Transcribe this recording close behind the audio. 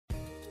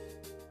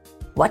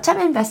What type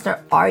of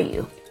investor are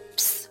you?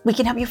 We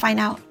can help you find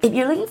out. If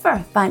you're looking for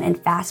a fun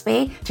and fast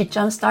way to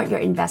jumpstart your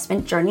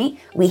investment journey,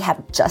 we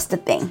have just the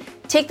thing.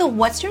 Take the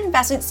What's Your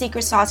Investment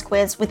Secret Sauce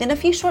quiz. Within a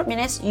few short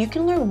minutes, you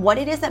can learn what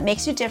it is that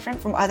makes you different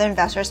from other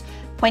investors,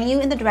 pointing you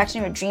in the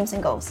direction of your dreams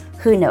and goals.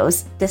 Who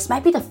knows? This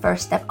might be the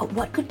first step of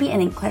what could be an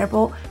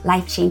incredible,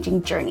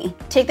 life-changing journey.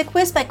 Take the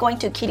quiz by going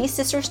to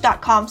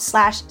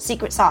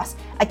kittysisters.com/secret sauce.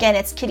 Again,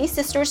 it's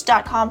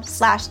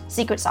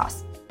kittysisters.com/secret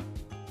sauce.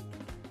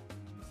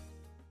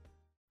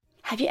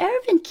 Have you ever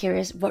been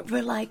curious what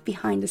we're like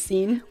behind the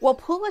scene? Well,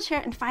 pull a chair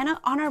and find out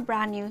on our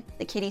brand new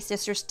The Kitty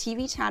Sisters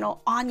TV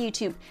channel on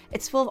YouTube.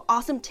 It's full of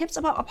awesome tips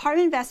about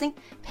apartment investing,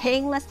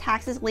 paying less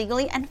taxes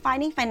legally, and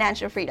finding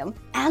financial freedom.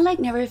 And like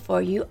never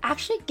before, you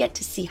actually get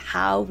to see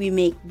how we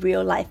make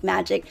real life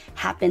magic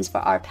happens for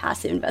our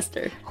passive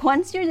investor.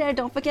 Once you're there,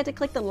 don't forget to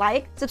click the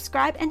like,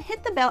 subscribe, and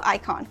hit the bell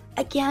icon.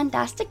 Again,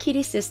 that's The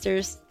Kitty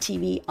Sisters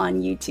TV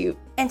on YouTube.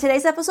 In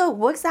today's episode,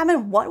 we'll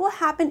examine what will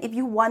happen if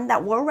you won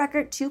that world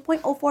record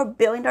 $2.04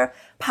 billion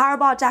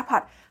Powerball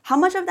jackpot. How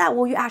much of that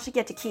will you actually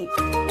get to keep?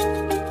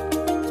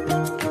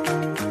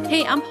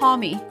 Hey, I'm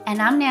Palmy.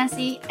 And I'm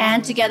Nancy.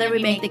 And together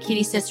we make the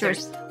Kitty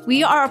Sisters.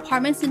 We are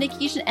apartment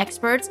syndication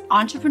experts,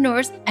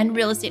 entrepreneurs, and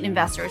real estate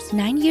investors.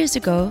 9 years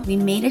ago, we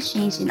made a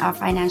change in our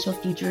financial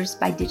futures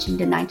by ditching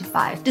the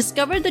 9-to-5.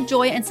 Discovered the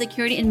joy and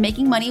security in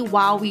making money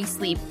while we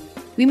sleep.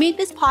 We made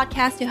this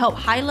podcast to help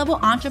high-level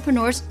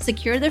entrepreneurs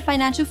secure their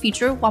financial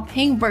future while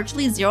paying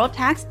virtually zero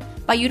tax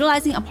by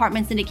utilizing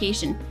apartment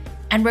syndication.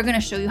 And we're going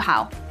to show you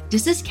how.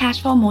 This is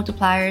Cashflow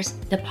Multipliers,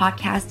 the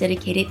podcast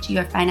dedicated to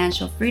your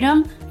financial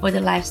freedom for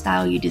the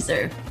lifestyle you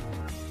deserve.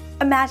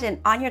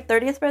 Imagine on your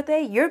 30th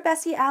birthday, your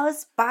bestie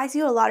Alice buys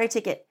you a lottery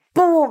ticket.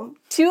 Boom!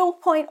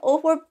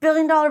 $2.04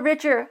 billion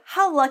richer.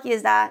 How lucky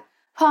is that?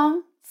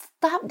 Palm,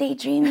 stop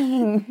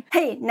daydreaming.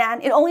 Hey, Nan,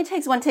 it only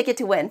takes one ticket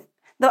to win.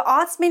 The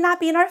odds may not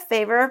be in our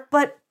favor,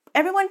 but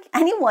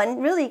anyone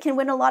really can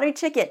win a lottery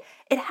ticket.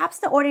 It happens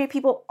to ordinary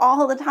people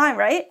all the time,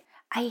 right?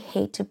 I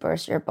hate to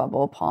burst your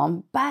bubble,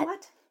 Palm,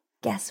 but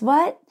guess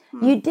what?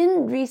 You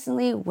didn't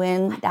recently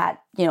win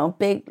that,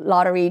 big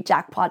lottery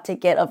jackpot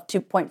ticket of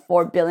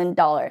 $2.4 billion.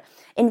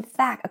 In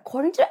fact,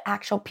 according to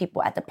actual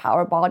people at the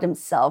Powerball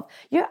themselves,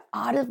 your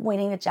odds of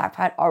winning the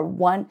jackpot are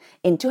 1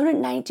 in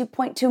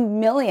 292.2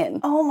 million.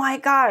 Oh my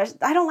gosh,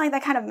 I don't like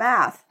that kind of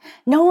math.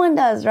 No one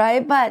does,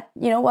 right? But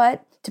you know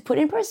what? To put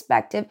in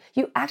perspective,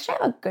 you actually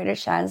have a greater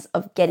chance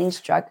of getting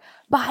struck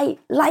by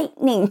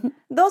lightning.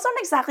 Those aren't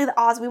exactly the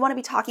odds we want to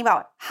be talking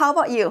about. How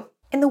about you?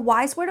 In the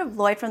wise word of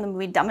Lloyd from the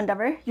movie Dumb and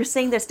Dumber, you're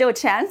saying there's still a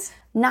chance?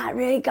 Not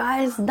really,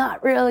 guys.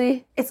 Not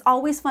really. It's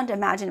always fun to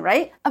imagine,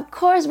 right? Of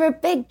course, we're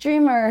big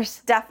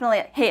dreamers.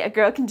 Definitely. Hey, a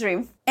girl can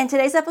dream. In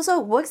today's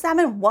episode, we'll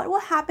examine what will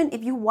happen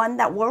if you won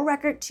that world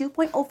record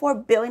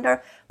 $2.04 billion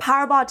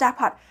Powerball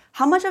jackpot.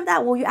 How much of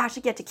that will you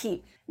actually get to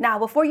keep? Now,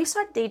 before you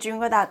start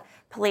daydreaming about that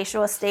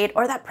palatial estate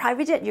or that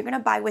private jet you're going to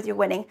buy with your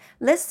winning,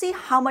 let's see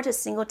how much a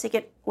single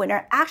ticket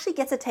winner actually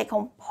gets to take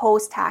home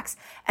post-tax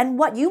and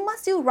what you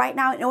must do right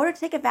now in order to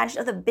take advantage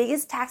of the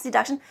biggest tax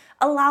deduction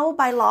allowable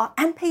by law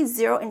and pay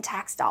zero in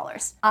tax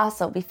dollars.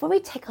 Also, before we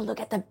take a look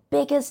at the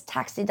biggest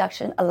tax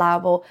deduction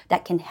allowable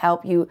that can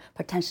help you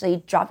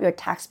potentially drop your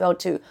tax bill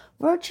to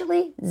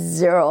virtually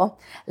zero,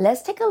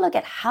 let's take a look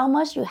at how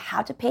much you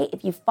have to pay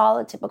if you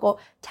follow typical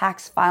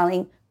tax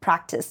filing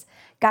practice.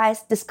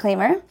 Guys,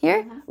 disclaimer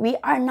here, we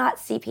are not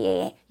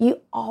CPA. You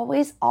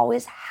always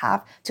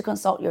have to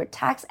consult your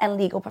tax and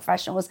legal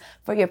professionals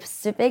for your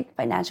specific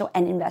financial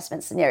and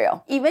investment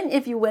scenario. Even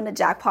if you win a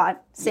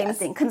jackpot, same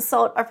thing,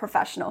 consult a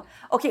professional.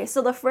 Okay,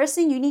 so the first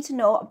thing you need to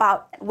know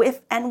about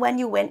if and when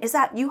you win is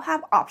that you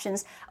have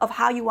options of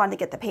how you want to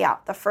get the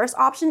payout. The first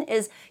option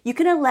is you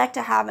can elect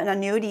to have an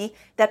annuity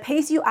that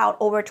pays you out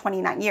over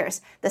 29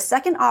 years. The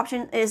second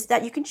option is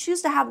that you can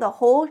choose to have the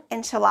whole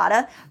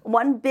enchilada,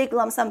 one big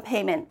lump sum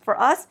payment. For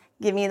us,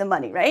 give me the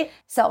money, right?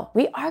 So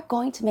we are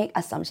going to make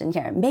assumption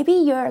here. Maybe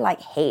you're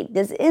like, hey,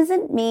 this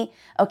isn't me.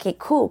 Okay,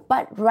 cool.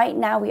 But right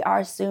now we are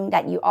assuming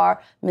that you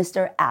are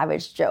Mr.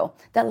 Average Joe.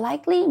 The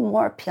likely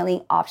more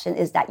appealing option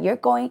is that you're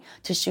going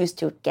to choose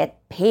to get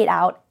paid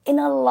out in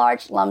a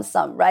large lump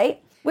sum,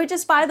 right? Which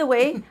is, by the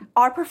way,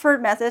 our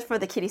preferred method for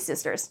the Kitty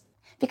Sisters.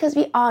 Because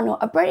we all know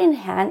a bird in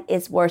hand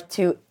is worth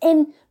two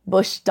in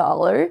bush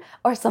dollar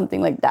or something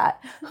like that.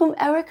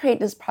 Whomever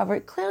created this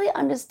proverb clearly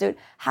understood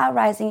how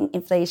rising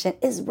inflation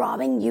is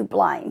robbing you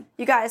blind.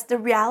 You guys, the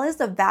reality is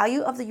the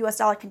value of the US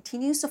dollar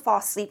continues to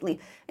fall steeply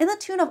in the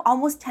tune of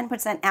almost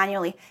 10%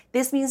 annually.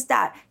 This means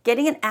that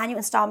getting an annual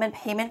installment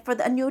payment for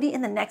the annuity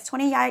in the next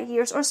 20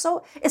 years or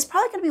so is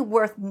probably going to be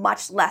worth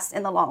much less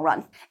in the long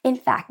run. In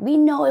fact, we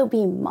know it'll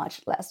be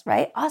much less,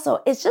 right? Also,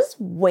 it's just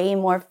way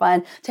more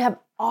fun to have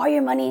all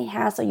your money in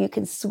hand so you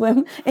can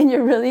swim in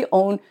your really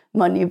own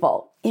money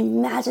vault.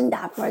 Imagine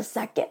that for a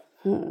second,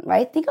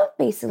 right? Think of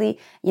basically,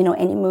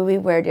 any movie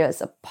where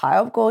there's a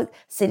pile of gold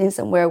sitting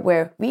somewhere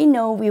where we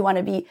know we want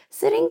to be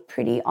sitting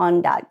pretty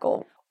on that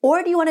gold.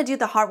 Or do you want to do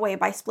the hard way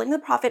by splitting the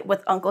profit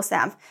with Uncle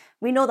Sam?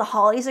 We know the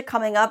holidays are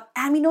coming up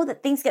and we know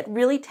that things get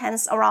really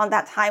tense around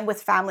that time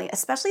with family,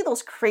 especially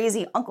those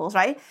crazy uncles,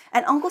 right?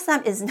 And Uncle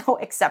Sam is no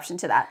exception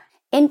to that.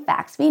 In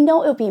fact, we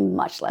know it'll be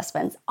much less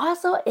fun.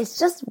 Also, it's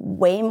just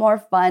way more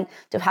fun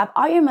to have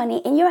all your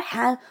money in your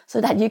hand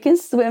so that you can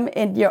swim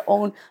in your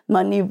own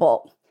money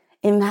vault.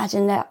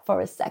 Imagine that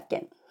for a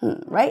second,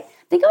 right?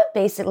 Think of it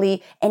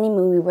basically any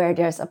movie where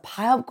there's a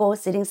pile of gold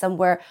sitting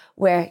somewhere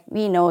where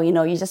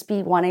you just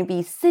want to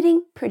be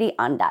sitting pretty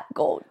on that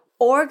gold.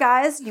 Or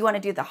guys, you want to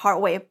do the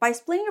hard way by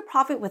splitting your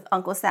profit with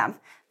Uncle Sam.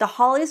 The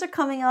holidays are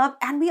coming up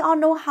and we all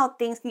know how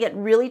things can get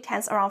really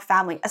tense around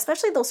family,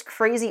 especially those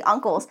crazy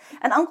uncles.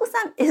 And Uncle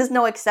Sam is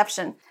no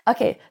exception.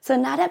 Okay, so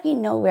now that we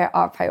know where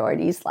our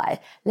priorities lie,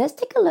 let's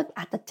take a look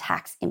at the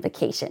tax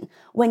implication.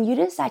 When you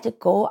decide to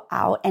go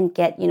out and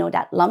get,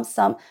 that lump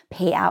sum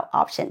payout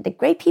option, the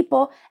great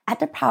people at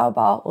the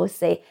Powerball will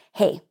say,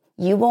 hey,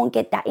 you won't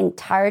get that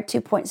entire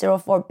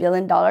 $2.04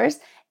 billion.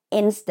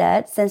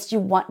 Instead, since you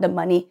want the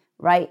money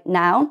right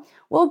now,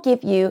 we'll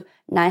give you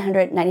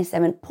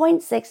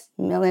 $997.6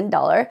 million,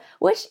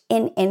 which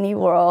in any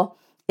world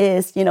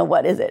is,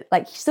 what is it?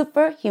 Like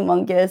super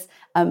humongous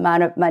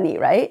amount of money,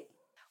 right?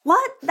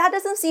 What? That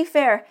doesn't seem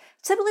fair.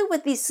 Typically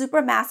with these super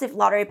massive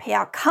lottery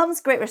payout comes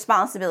great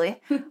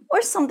responsibility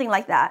or something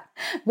like that.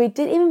 We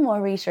did even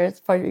more research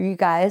for you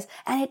guys,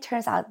 and it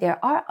turns out there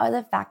are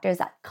other factors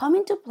that come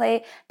into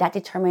play that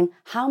determine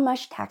how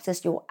much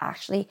taxes you'll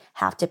actually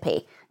have to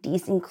pay.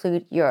 These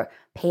include your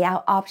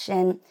payout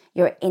option,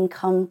 your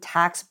income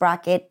tax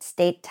bracket,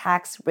 state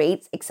tax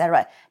rates,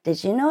 etc.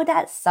 Did you know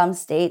that some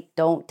states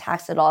don't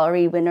tax the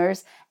lottery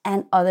winners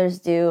and others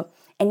do,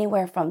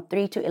 anywhere from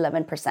 3 to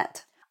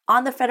 11%?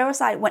 On the federal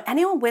side, when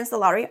anyone wins the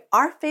lottery,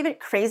 our favorite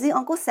crazy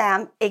Uncle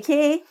Sam,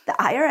 aka the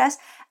IRS,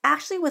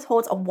 actually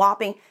withholds a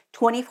whopping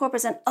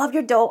 24% of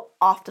your dough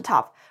off the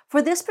top.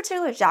 For this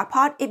particular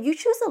jackpot, if you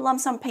choose the lump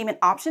sum payment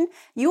option,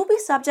 you will be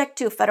subject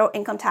to federal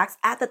income tax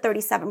at the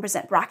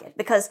 37% bracket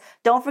because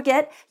don't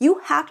forget, you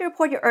have to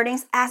report your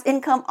earnings as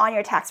income on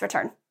your tax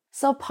return.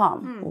 So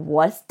Palm,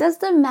 what does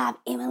the math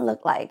even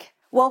look like?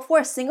 Well, for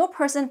a single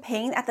person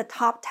paying at the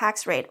top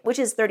tax rate, which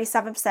is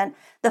 37%,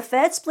 the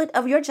Fed split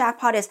of your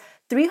jackpot is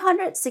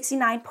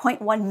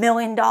 $369.1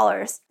 million.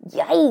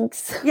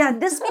 Yikes! Yeah,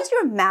 this means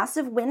your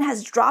massive win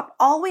has dropped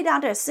all the way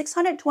down to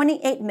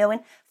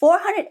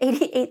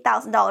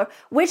 $628,488,000,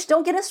 which,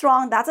 don't get us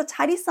wrong, that's a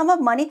tidy sum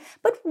of money,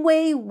 but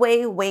way,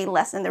 way, way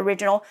less than the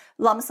original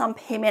lump sum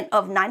payment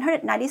of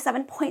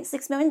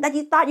 $997.6 million that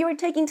you thought you were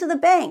taking to the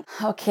bank.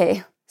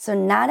 Okay. So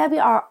now that we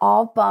are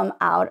all bummed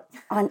out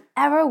on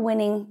ever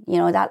winning,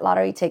 that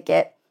lottery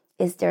ticket,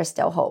 is there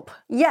still hope?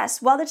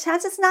 Yes, while the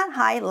chance is not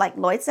high, like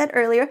Lloyd said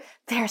earlier,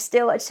 there's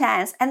still a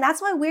chance. And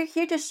that's why we're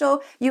here to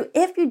show you,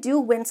 if you do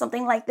win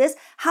something like this,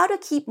 how to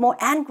keep more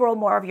and grow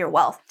more of your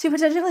wealth. To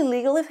potentially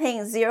legally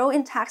paying zero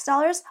in tax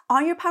dollars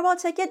on your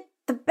Powerball ticket,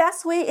 the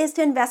best way is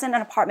to invest in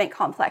an apartment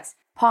complex.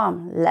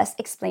 Palm, let's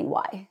explain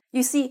why.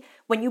 You see,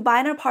 when you buy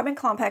an apartment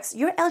complex,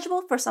 you're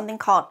eligible for something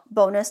called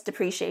bonus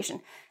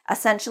depreciation.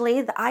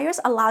 Essentially, the IRS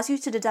allows you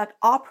to deduct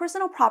all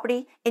personal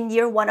property in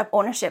year one of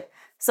ownership.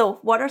 So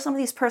what are some of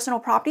these personal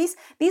properties?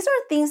 These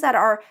are things that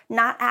are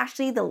not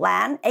actually the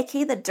land,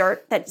 aka the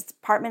dirt that this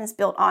apartment is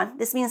built on.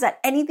 This means that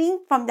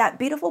anything from that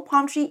beautiful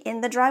palm tree in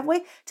the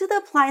driveway to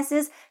the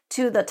appliances,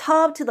 to the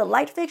tub, to the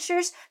light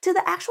fixtures, to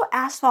the actual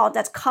asphalt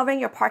that's covering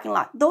your parking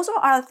lot. Those are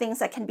all things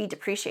that can be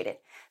depreciated.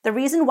 The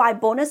reason why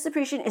bonus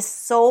depreciation is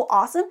so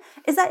awesome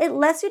is that it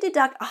lets you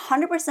deduct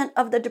 100%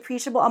 of the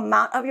depreciable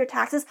amount of your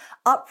taxes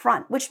up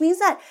front, which means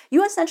that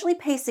you essentially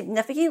pay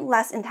significantly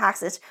less in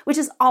taxes, which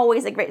is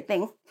always a great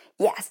thing.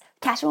 Yes,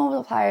 cash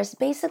multipliers.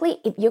 Basically,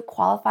 if you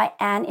qualify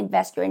and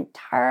invest your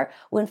entire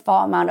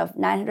windfall amount of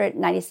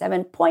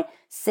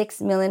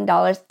 $997.6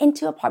 million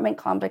into apartment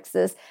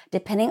complexes,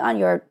 depending on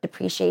your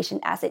depreciation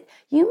asset,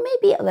 you may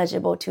be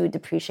eligible to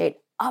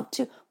depreciate up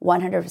to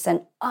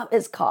 100% of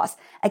its cost.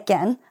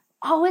 Again,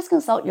 always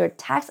consult your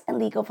tax and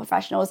legal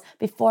professionals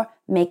before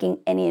making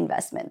any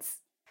investments.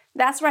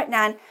 That's right,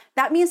 Nan.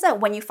 That means that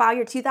when you file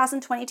your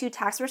 2022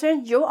 tax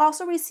return, you'll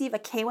also receive a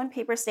K-1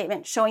 paper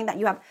statement showing that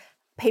you have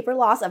paper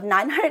loss of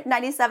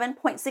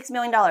 $997.6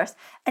 million.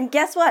 And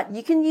guess what?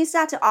 You can use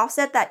that to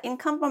offset that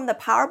income from the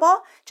Powerball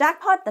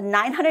jackpot, the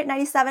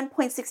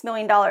 $997.6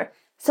 million.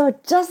 So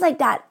just like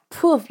that,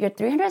 poof, your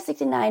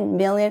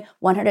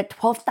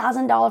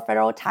 $369,112,000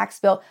 federal tax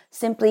bill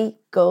simply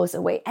goes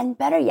away. And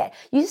better yet,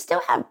 you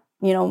still have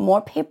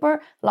more paper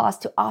loss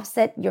to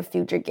offset your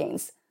future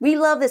gains. We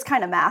love this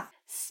kind of math.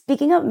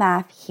 Speaking of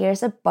math,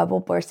 here's a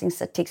bubble-bursting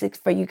statistics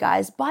for you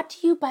guys, brought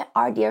to you by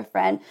our dear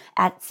friend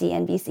at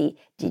CNBC.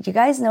 Did you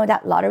guys know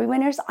that lottery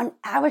winners on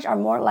average are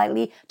more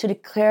likely to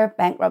declare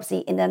bankruptcy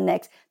in the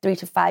next 3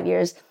 to 5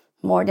 years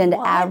more than the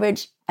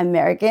average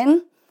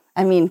American?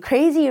 I mean,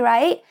 crazy,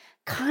 right?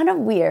 Kind of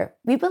weird.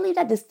 We believe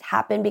that this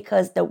happened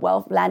because the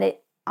wealth landed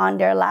on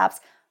their laps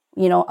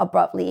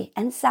abruptly.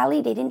 And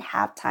sadly, they didn't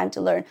have time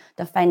to learn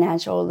the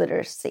financial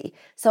literacy.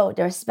 So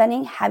their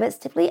spending habits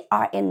typically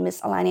are in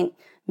misalignment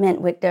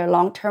with their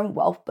long-term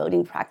wealth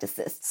building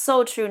practices.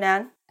 So true,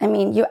 Nan. I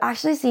mean, you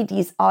actually see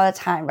these all the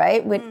time,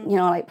 right? With,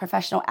 like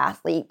professional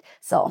athletes.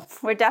 So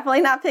we're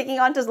definitely not picking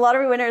on just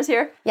lottery winners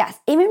here. Yes,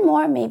 even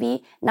more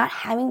maybe not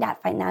having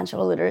that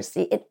financial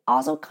literacy. It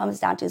also comes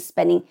down to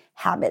spending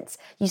habits.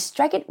 You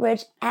strike it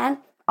rich and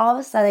all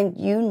of a sudden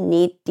you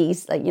need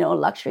these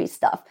luxury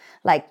stuff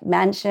like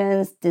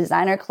mansions,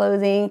 designer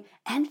clothing,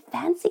 and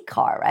fancy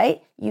car,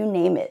 right? You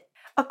name it.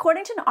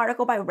 According to an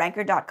article by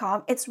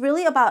Ranker.com, it's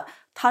really about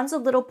tons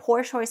of little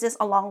poor choices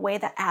along the way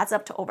that adds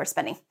up to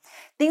overspending.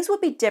 Things would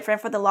be different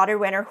for the lottery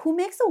winner who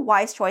makes a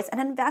wise choice and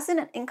invests in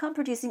an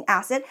income-producing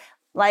asset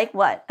like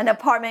what? An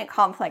apartment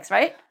complex,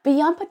 right?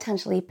 Beyond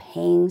potentially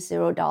paying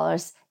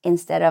 $0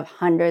 instead of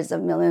hundreds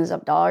of millions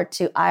of dollars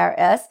to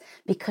IRS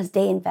because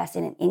they invest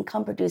in an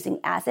income-producing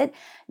asset,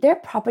 their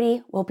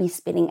property will be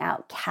spitting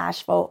out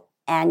cash flow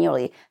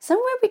annually,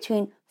 somewhere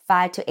between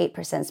 5 to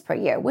 8% per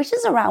year, which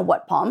is around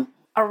what, Palm?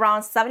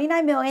 Around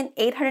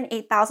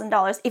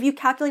 $79,808,000 if you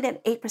calculate an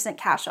 8%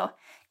 cash flow.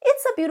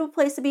 It's a beautiful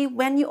place to be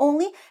when you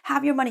only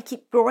have your money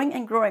keep growing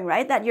and growing,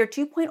 right? That your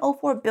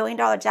 $2.04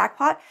 billion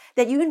jackpot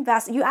that you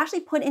invest, you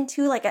actually put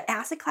into like an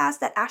asset class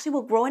that actually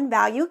will grow in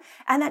value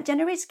and that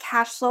generates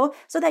cash flow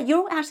so that you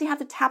don't actually have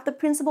to tap the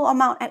principal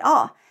amount at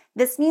all.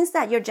 This means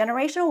that your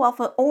generational wealth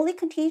will only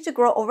continue to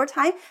grow over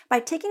time by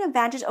taking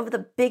advantage of the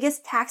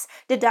biggest tax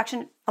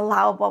deduction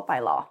allowable by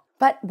law.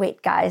 But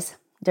wait, guys.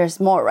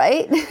 There's more,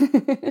 right?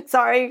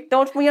 Sorry,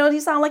 don't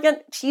you sound like a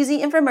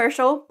cheesy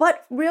infomercial,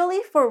 but really,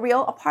 for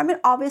real,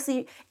 apartment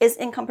obviously is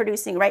income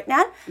producing right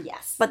now.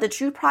 Yes. But the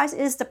true price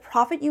is the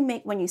profit you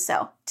make when you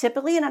sell.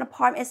 Typically, an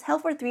apartment is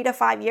held for 3 to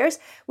 5 years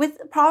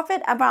with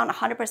profit around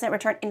 100%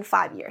 return in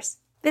 5 years.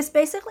 This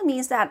basically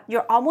means that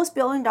your almost $1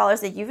 billion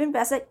that you've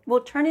invested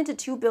will turn into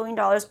 $2 billion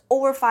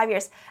over 5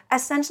 years,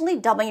 essentially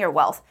doubling your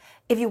wealth.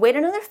 If you wait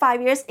another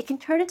 5 years, it can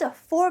turn into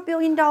 $4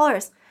 billion. Are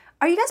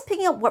you guys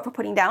picking up what we're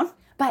putting down?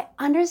 By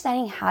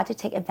understanding how to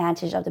take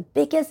advantage of the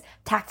biggest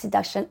tax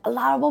deduction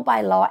allowable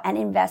by law and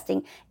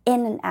investing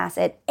in an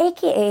asset,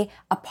 aka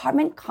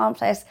apartment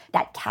complex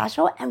that cash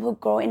flow and will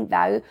grow in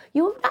value,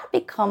 you will not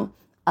become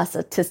a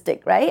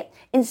statistic, right?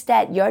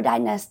 Instead, your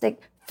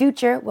dynastic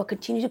future will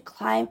continue to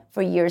climb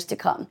for years to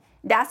come.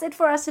 That's it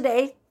for us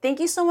today. Thank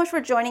you so much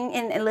for joining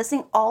in and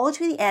listening all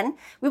to the end.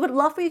 We would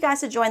love for you guys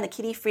to join the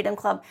Kitty Freedom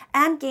Club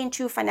and gain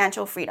true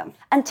financial freedom.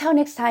 Until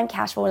next time,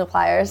 cash flow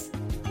multipliers.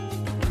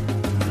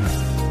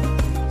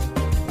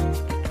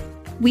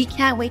 We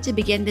can't wait to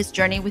begin this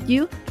journey with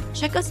you.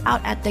 Check us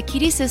out at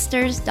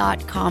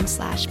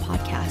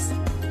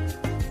thekittysisters.com/podcast.